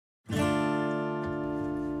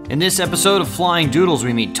In this episode of Flying Doodles,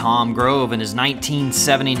 we meet Tom Grove and his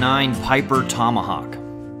 1979 Piper Tomahawk.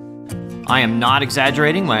 I am not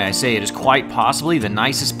exaggerating when I say it is quite possibly the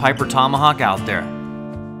nicest Piper Tomahawk out there.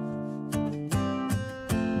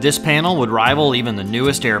 This panel would rival even the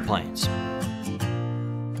newest airplanes.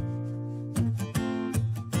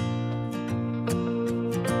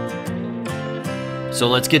 So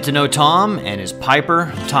let's get to know Tom and his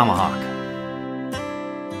Piper Tomahawk.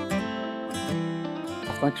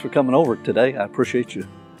 Thanks for coming over today. I appreciate you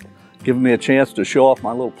giving me a chance to show off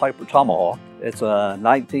my little Piper Tomahawk. It's a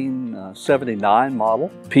 1979 model,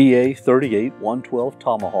 PA 38 112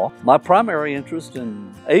 Tomahawk. My primary interest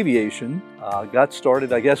in aviation got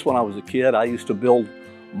started, I guess, when I was a kid. I used to build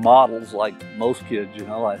models like most kids, you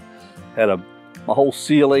know. I had my whole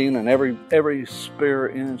ceiling and every spare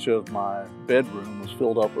inch of my bedroom was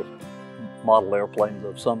filled up with model airplanes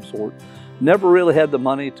of some sort. Never really had the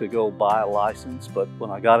money to go buy a license, but when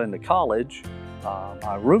I got into college,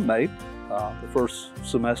 my roommate, the first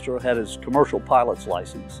semester, had his commercial pilot's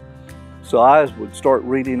license. So I would start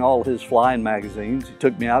reading all his flying magazines. He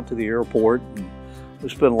took me out to the airport, and we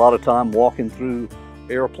spent a lot of time walking through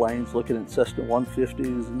airplanes, looking at Cessna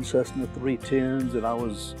 150s and Cessna 310s, and I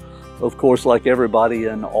was, of course, like everybody,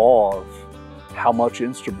 in awe of how much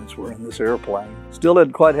instruments were in this airplane. Still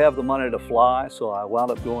didn't quite have the money to fly, so I wound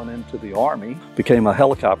up going into the Army, became a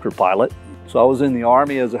helicopter pilot. So I was in the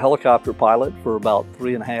Army as a helicopter pilot for about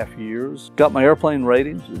 3.5 years. Got my airplane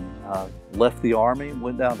ratings and left the Army,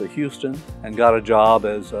 went down to Houston and got a job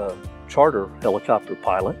as a charter helicopter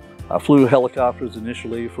pilot. I flew helicopters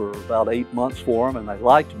initially for about 8 months for them, and they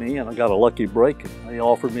liked me, and I got a lucky break. They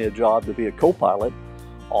offered me a job to be a co-pilot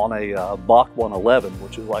on a Bach 111,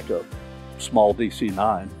 which is like a small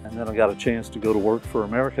DC-9, and then I got a chance to go to work for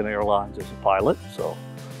American Airlines as a pilot, so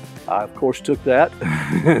I of course took that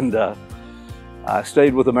and I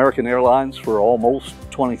stayed with American Airlines for almost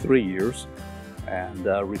 23 years and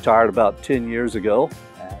retired about 10 years ago,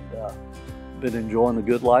 and been enjoying the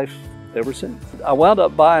good life ever since. I wound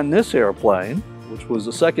up buying this airplane, which was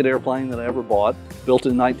the second airplane that I ever bought, built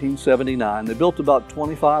in 1979. They built about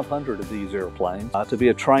 2,500 of these airplanes to be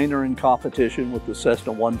a trainer in competition with the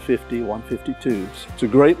Cessna 150, 152s. It's a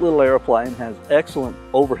great little airplane, has excellent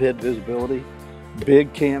overhead visibility,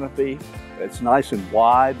 big canopy. It's nice and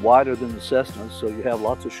wide, wider than the Cessnas, so you have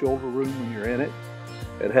lots of shoulder room when you're in it.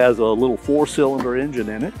 It has a little 4-cylinder engine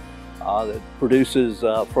in it that produces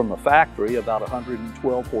from the factory about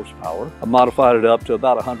 112 horsepower. I modified it up to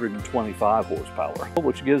about 125 horsepower,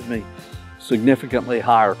 which gives me significantly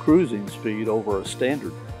higher cruising speed over a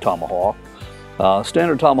standard Tomahawk.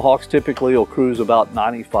 Standard Tomahawks typically will cruise about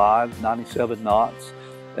 95, 97 knots.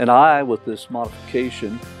 And with this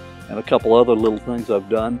modification and a couple other little things I've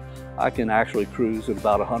done, I can actually cruise at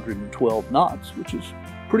about 112 knots, which is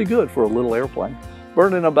pretty good for a little airplane.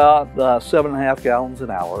 Burning about 7.5 gallons an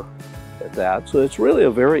hour at that. So it's really a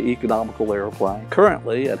very economical airplane.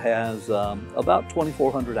 Currently, it has about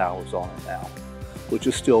 2,400 hours on it now, which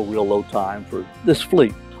is still real low time for this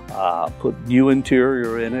fleet. Put new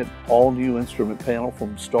interior in it, all new instrument panel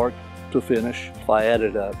from start to finish. I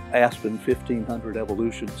added an Aspen 1500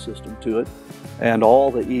 Evolution system to it, and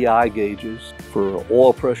all the EI gauges for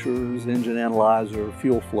oil pressures, engine analyzer,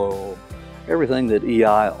 fuel flow, everything that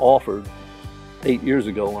EI offered 8 years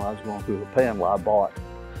ago when I was going through the panel I bought,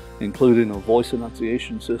 including a voice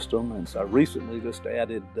enunciation system. And so I recently just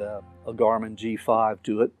added a Garmin G5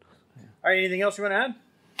 to it. All right, anything else you want to add?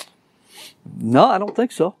 No, I don't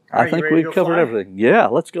think so. I think we've covered everything. Yeah,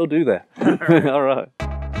 let's go do that. All right.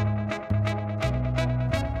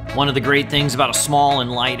 One of the great things about a small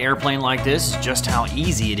and light airplane like this is just how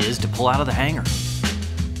easy it is to pull out of the hangar.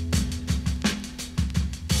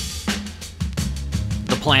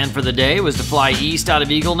 The plan for the day was to fly east out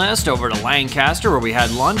of Eagle Nest over to Lancaster, where we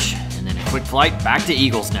had lunch, and then a quick flight back to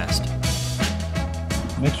Eagle's Nest.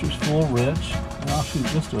 Mixture's full rich, and I'll shoot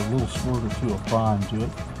just a little squirt or two of prime to it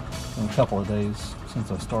in a couple of days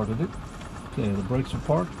since I started it. Okay, the brakes are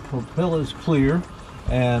parked, propeller is clear,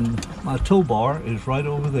 and my tow bar is right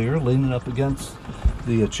over there leaning up against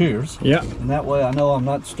the chairs. Yeah. And that way I know I'm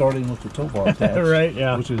not starting with the tow bar attached. Right,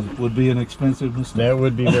 yeah. Which would be an expensive mistake. That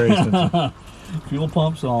would be very expensive. Fuel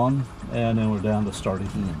pump's on, and then we're down to starting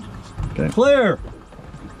the engines. Okay. Clear!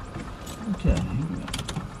 Okay, here we go.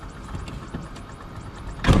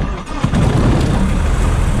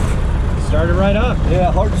 Started right up.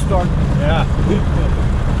 Yeah, hard to start. Yeah.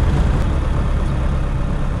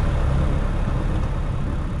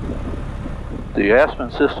 The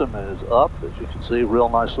Aspen system is up, as you can see, real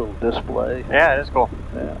nice little display. Yeah, it's cool.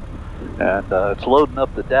 Yeah. And it's loading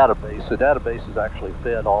up the database. The database is actually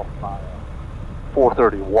fed off my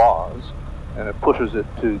 430 was, and it pushes it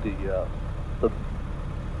to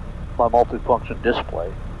my multifunction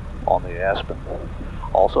display on the Aspen.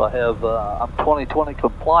 Also, I have I'm 2020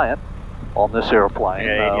 compliant on this airplane.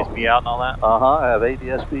 Yeah, ADS-B out and all that. I have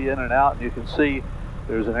ADS-B in and out, and you can see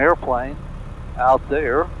there's an airplane out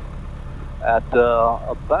there at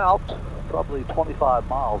about probably 25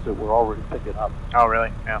 miles that we're already picking up. Oh,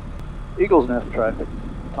 really? Yeah. Eagle's Nest traffic,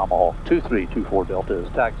 Tomahawk 2324 Delta is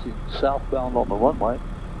taxiing southbound on the runway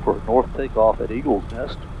for a north takeoff at Eagle's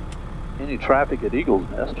Nest. Any traffic at Eagle's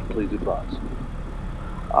Nest, please advise.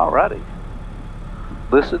 Alrighty.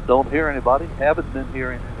 Listen, don't hear anybody, haven't been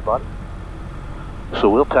hearing anybody. So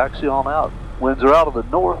we'll taxi on out. Winds are out of the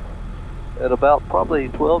north at about probably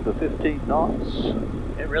 12 to 15 knots.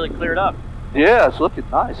 It really cleared up. Yeah, it's looking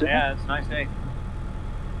nice, isn't it? Yeah, it's a nice day.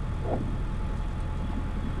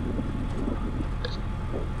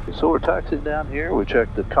 So we're taxiing down here. We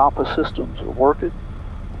checked the compass systems are working.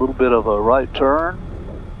 A little bit of a right turn,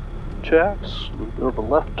 checks. A little bit of a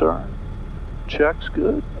left turn, checks,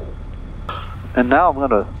 good. And now I'm going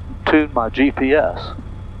to tune my GPS.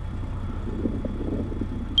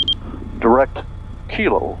 Direct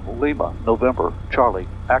Kilo, Lima, November, Charlie,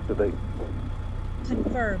 activate.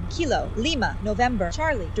 Confirm. Kilo, Lima, November,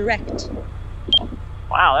 Charlie, direct.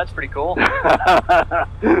 Wow, that's pretty cool.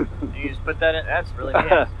 You just put that in. That's really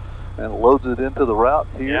neat. And it loads it into the route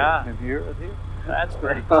here, Yeah. and here, and here. That's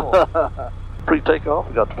pretty cool. Pre-takeoff,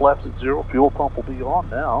 we got the flaps at 0. Fuel pump will be on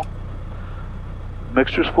now.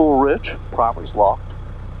 Mixture's full rich. Primer's locked.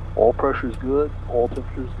 Oil pressure's good. Oil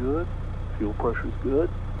temperature's good. Fuel pressure's good.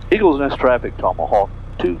 Eagle's Nest traffic, Tomahawk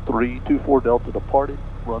 2324 Delta departing.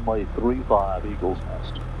 Runway 35, Eagle's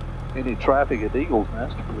Nest. Any traffic at Eagle's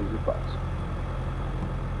Nest, please advise.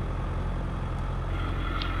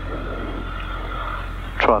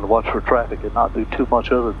 Trying to watch for traffic and not do too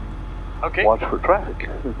much other than watch for traffic.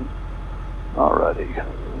 Alrighty.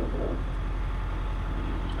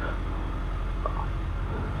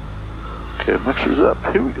 Okay, mixer's up.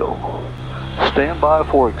 Here we go. Stand by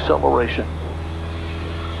for acceleration.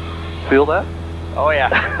 Feel that? Oh,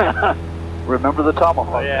 yeah. Remember the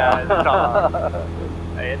Tomahawk. Oh, yeah, it's a Tomahawk.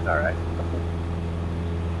 Hey, it's all right.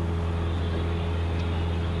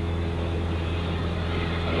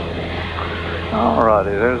 Alrighty,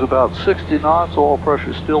 there's about 60 knots. Oil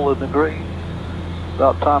pressure still in the green.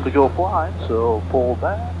 About time to go flying, so pull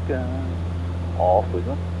back and off we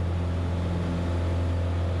go.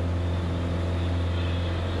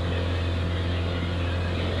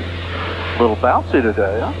 A little bouncy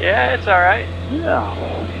today, huh? Yeah, it's all right. Yeah.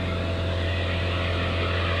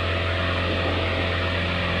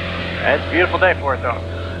 It's a beautiful day for it, though.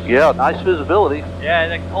 Yeah, nice visibility. Yeah,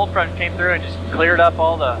 the cold front came through and just cleared up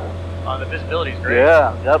all the visibility's great.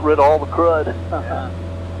 Yeah, got rid of all the crud. Yeah.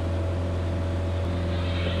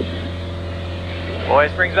 Boy,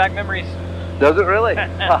 it brings back memories. Does it really?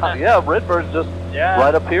 Yeah, Redbird's just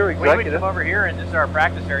right up here, We executive. would come over here and this is our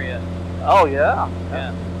practice area. Oh, yeah.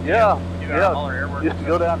 Yeah. Yeah. All our air work. Used to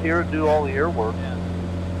go down here and do all the air work. Yeah.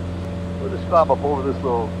 We'll just climb up over this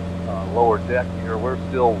little lower deck here. We're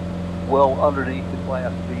still well underneath the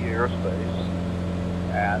Class B airspace.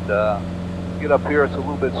 And get up here, it's a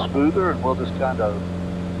little bit smoother, and we'll just kind of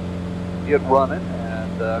get running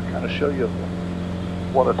and kind of show you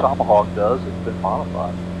what a Tomahawk does. It's been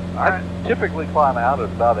modified. I typically climb out at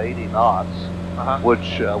about 80 knots,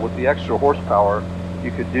 which with the extra horsepower,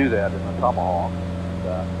 you could do that in a Tomahawk.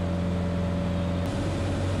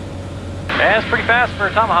 Yeah, it's pretty fast for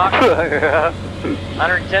a Tomahawk. Yeah.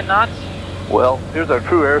 110 knots? Well, here's our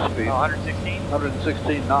true airspeed. Oh, 116?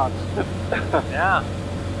 116 knots. Yeah.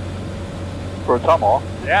 For a Tomahawk.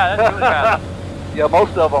 Yeah, that's really fast. Yeah,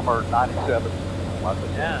 most of them are 97.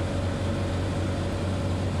 Yeah.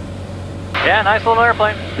 Yeah, nice little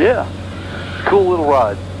airplane. Yeah. Cool little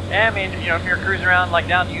ride. Yeah, I mean, if you're cruising around like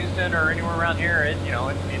down Houston or anywhere around here, it'd be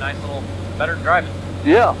a nice little, better driving.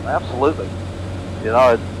 Yeah, absolutely.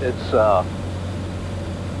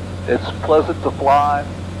 It's pleasant to fly.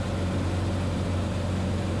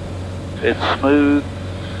 It's smooth.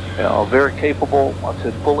 Very capable. Like I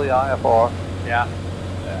said, fully IFR. Yeah.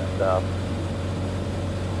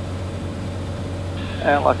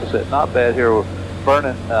 And like I said, not bad here. We're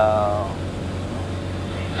burning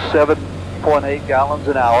 7.8 gallons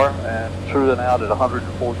an hour and cruising out at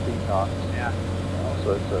 114 knots. Yeah.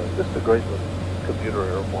 So it's just a great little commuter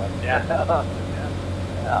airplane. Yeah.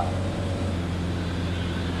 Yeah.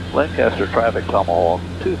 Lancaster traffic, Tomahawk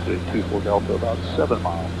 2324 Delta, about 7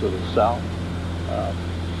 miles to the south.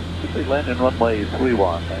 Should be landing runway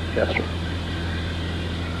 31, Lancaster.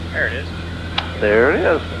 There it is. There it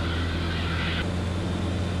is.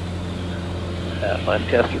 And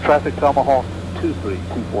Lancaster traffic Tomahawk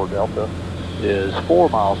 2324 Delta is 4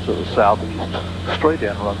 miles to the southeast, straight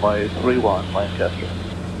in runway 31 Lancaster.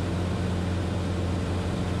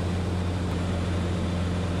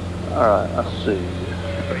 Alright, let's see.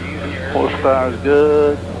 Horsepower is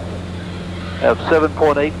good. Have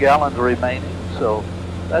 7.8 gallons remaining, so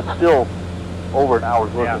that's still over an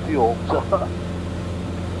hour's worth of fuel. So.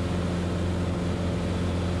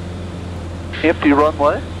 Empty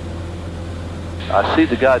runway. I see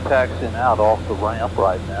the guy taxiing out off the ramp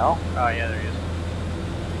right now. Oh yeah, there he is.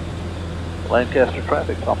 Lancaster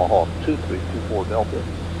traffic Tomahawk 2324 Delta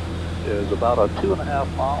is about a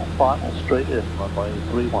 2.5 mile final straight in runway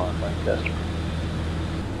 31 Lancaster.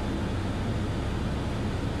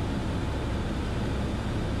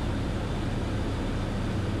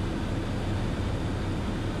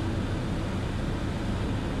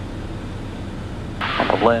 I'm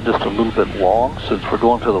going to land just a little bit long since we're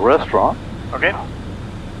going to the restaurant. Okay.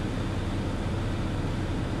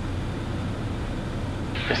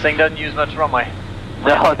 This thing doesn't use much runway.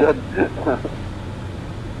 No, it doesn't.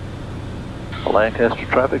 Lancaster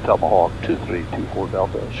traffic Tomahawk 2324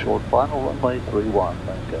 Delta, short final runway 31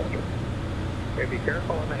 Lancaster. Okay, be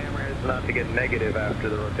careful on the hammerheads not to get negative after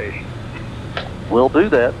the rotation. We'll do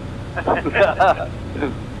that.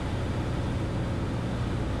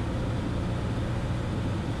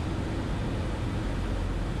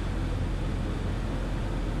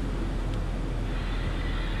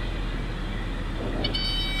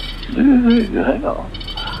 Hang on.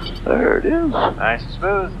 There it is. Nice and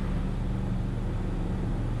smooth.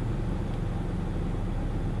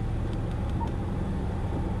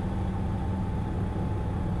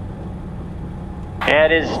 Yeah,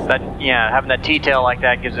 it is, but yeah, having that T-tail like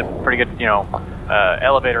that gives it pretty good, you know,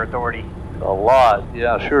 elevator authority. A lot,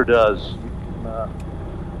 yeah, sure does.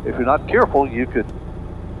 If you're not careful, you could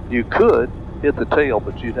hit the tail,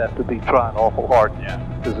 but you'd have to be trying awful hard. Yeah.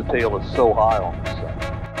 Because the tail is so high on this thing.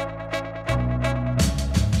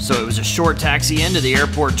 So it was a short taxi into the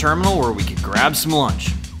airport terminal where we could grab some lunch.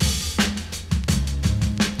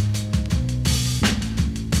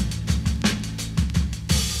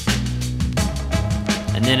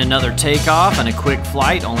 And then another takeoff and a quick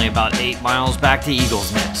flight, only about 8 miles back to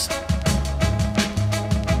Eagle's Nest.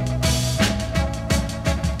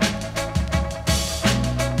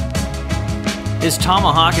 His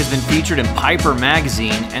Tomahawk has been featured in Piper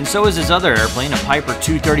magazine, and so is his other airplane, a Piper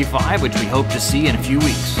 235, which we hope to see in a few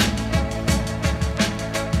weeks.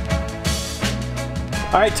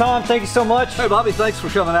 All right, Tom, thank you so much. Hey, Bobby, thanks for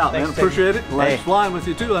coming out, Thanks, man. Appreciate it. Nice Hey. flying with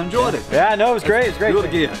you, too. I enjoyed it. Yeah, no, it was great. It was great. Do it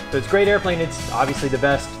again. It's a great airplane. It's obviously the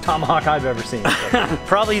best Tomahawk I've ever seen. So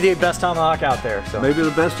probably the best Tomahawk out there. So Maybe the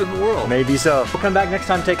best in the world. maybe so. We'll come back next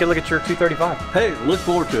time, take a look at your 235. Hey, look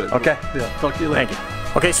forward to it. Okay. Yeah, talk to you later. Thank you.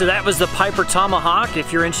 Okay, so that was the Piper Tomahawk.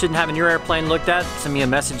 If you're interested in having your airplane looked at, send me a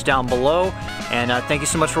message down below. And thank you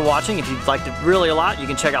so much for watching. If you'd like to really a lot, you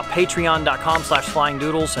can check out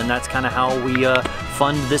patreon.com/flyingdoodles, and that's kind of how we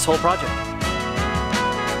fund this whole project.